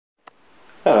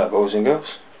boys and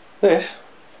girls, this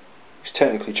is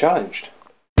technically challenged.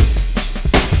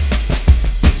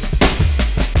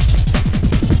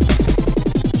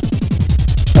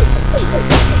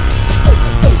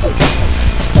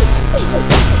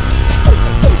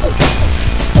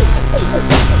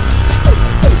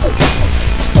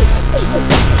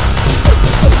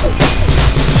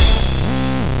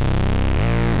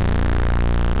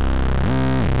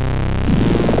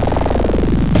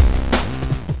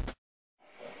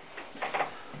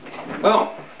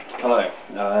 Well, hello.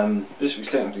 This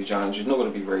week's technically challenge is not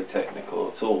going to be very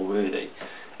technical at all, really,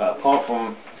 apart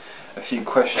from a few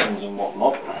questions and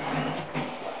whatnot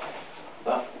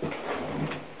that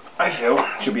I feel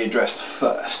should be addressed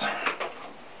first.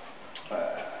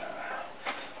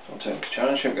 Technical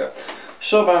challenge, here we go.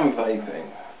 Sub-ohm vaping.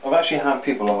 I've actually had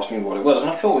people ask me what it was, and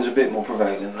I thought it was a bit more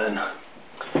prevalent than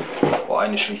what I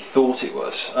initially thought it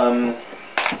was. Now,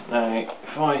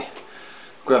 if I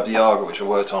grab the Arga, which I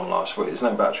worked on last week, there's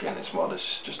no battery in this mod,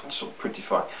 it's just sort of pretty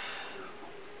fine.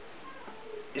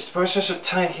 It's the process of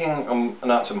taking an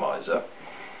atomizer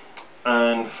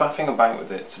and faffing about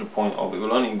with it to the point of it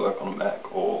will only work on a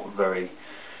mech or very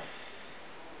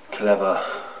clever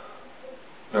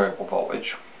variable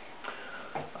voltage,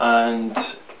 and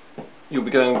you'll be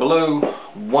going below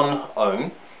 1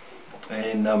 ohm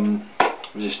in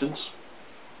resistance,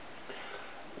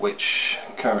 which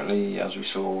currently, as we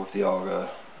saw with the Arga,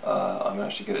 I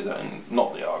managed to get it down,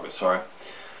 not the Arga, sorry,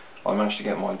 I managed to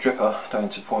get my dripper down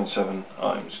to 0.7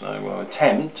 ohms. Now we'll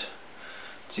attempt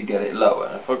to get it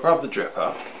lower. If I grab the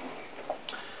dripper,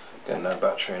 again no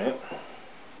battery in it,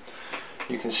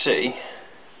 you can see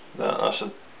that that's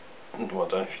a, well, I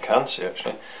don't know if you can see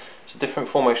actually, it's a different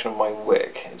formation of my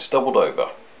wick. It's doubled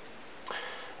over.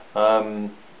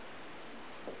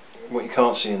 What you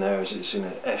can't see in there is it's in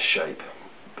an S shape,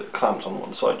 but clamped on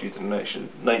one side due to the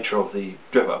nature of the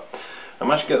dripper. I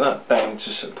managed to get that down to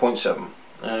 0.7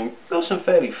 and got some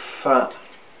fairly fat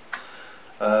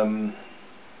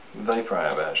vapour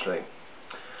out of it actually.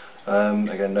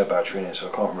 Again, no battery in it, so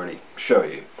I can't really show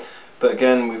you. But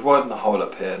again, we've widened the hole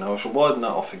up here. Now I shall widen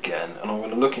that off again, and I'm going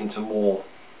to look into more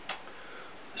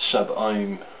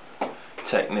sub-ohm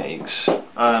techniques, and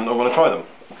I'm going to try them.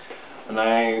 And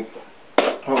now,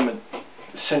 what I'm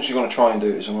essentially going to try and do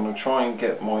is I'm going to try and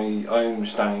get my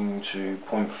ohms down to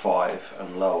 0.5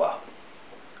 and lower.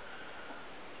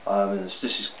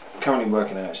 This is currently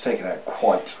working out. It's taken out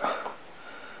quite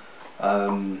a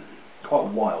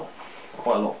while.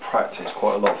 Quite a lot of practice,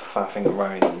 quite a lot of faffing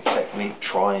around and technique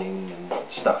trying and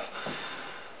stuff.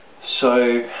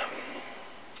 So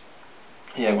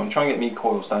yeah, I'm going to try and get my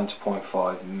coils down to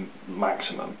 0.5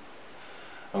 maximum.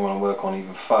 I'm going to work on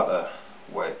even fatter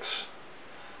wicks,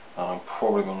 and I'm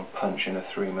probably going to punch in a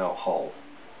 3mm hole.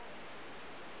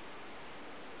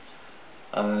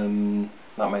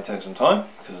 That may take some time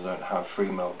because I don't have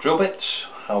 3mm drill bits.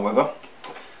 However,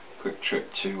 quick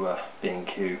trip to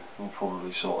B&Q will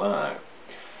probably sort that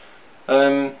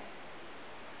out.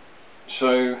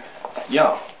 So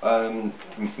yeah,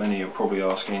 many are probably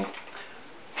asking,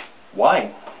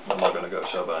 why am I going to go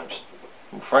sub-ohms?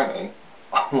 Well, frankly,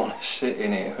 I want to sit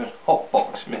in here and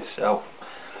hotbox myself.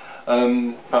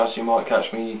 Perhaps you might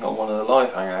catch me on one of the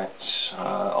live hangouts,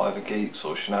 either Geeks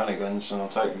or Shenanigans, and I'll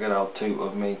take a good old toot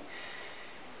of me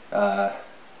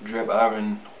dripper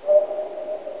and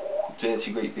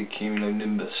dirty great big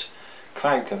cumulonimbus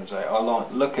cloud comes out. I like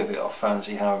the look of it, I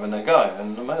fancy having a go,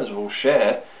 and I may as well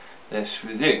share this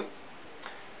with you.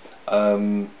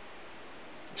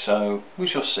 So we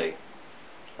shall see,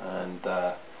 and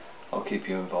I'll keep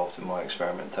you involved in my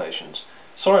experimentations.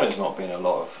 Sorry there's not been a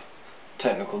lot of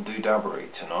technical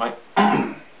doodabbery tonight.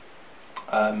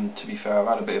 To be fair, I've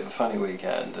had a bit of a funny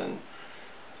weekend, and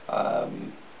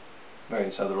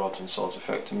various other odds and sods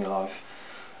affecting my life,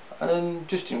 and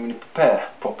just didn't really prepare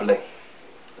properly,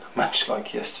 much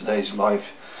like yesterday's live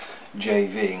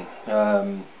JV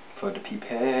for the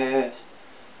prepared.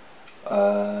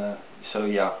 So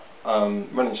yeah,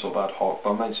 running sort of ad hoc,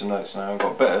 but I've made some notes now. I've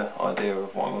got a better idea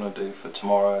of what I'm going to do for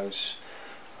tomorrow's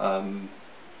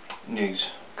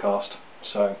newscast.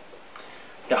 So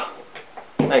yeah,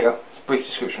 there you go. It's a brief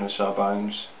description of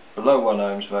sub-ohms. Below 1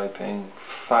 ohms vaping,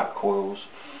 fat coils,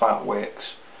 fat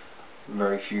wicks,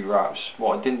 very few wraps.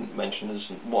 What I didn't mention is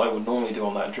what I would normally do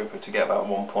on that dripper to get about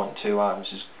 1.2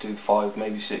 ohms is do 5,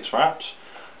 maybe 6 wraps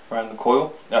around the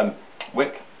coil,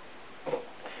 wick.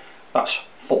 That's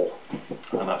 4,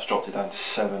 and that's dropped it down to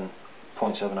 7.7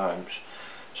 ohms.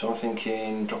 So I'm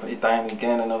thinking drop it down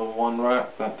again, another 1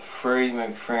 wrap, back to 3,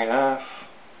 maybe 3.5,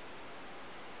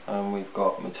 and we've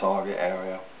got my target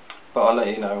area. But I'll let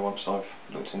you know once I've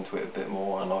looked into it a bit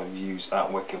more and I've used that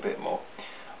wick a bit more.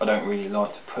 I don't really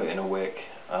like to put in a wick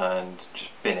and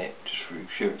just bin it just through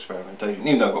sheer experimentation.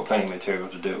 Even though I've got plenty of material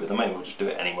to do it with, I may as well just do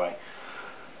it anyway.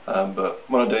 But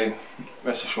when I do,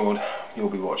 rest assured, you'll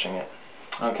be watching it.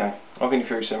 Okay, I've been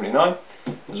Fury79.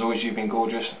 As always, you've been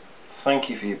gorgeous. Thank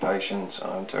you for your patience.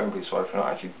 I'm terribly sorry for not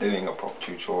actually doing a proper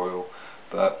tutorial,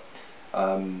 but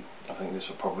I think this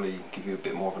will probably give you a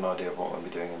bit more of an idea of what I'm going to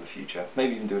be doing in the future.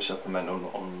 Maybe even do a supplemental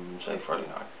on, say, Friday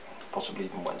night. Possibly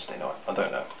even Wednesday night. I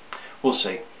don't know. We'll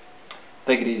see.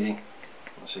 Take it easy.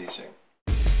 I'll see you soon.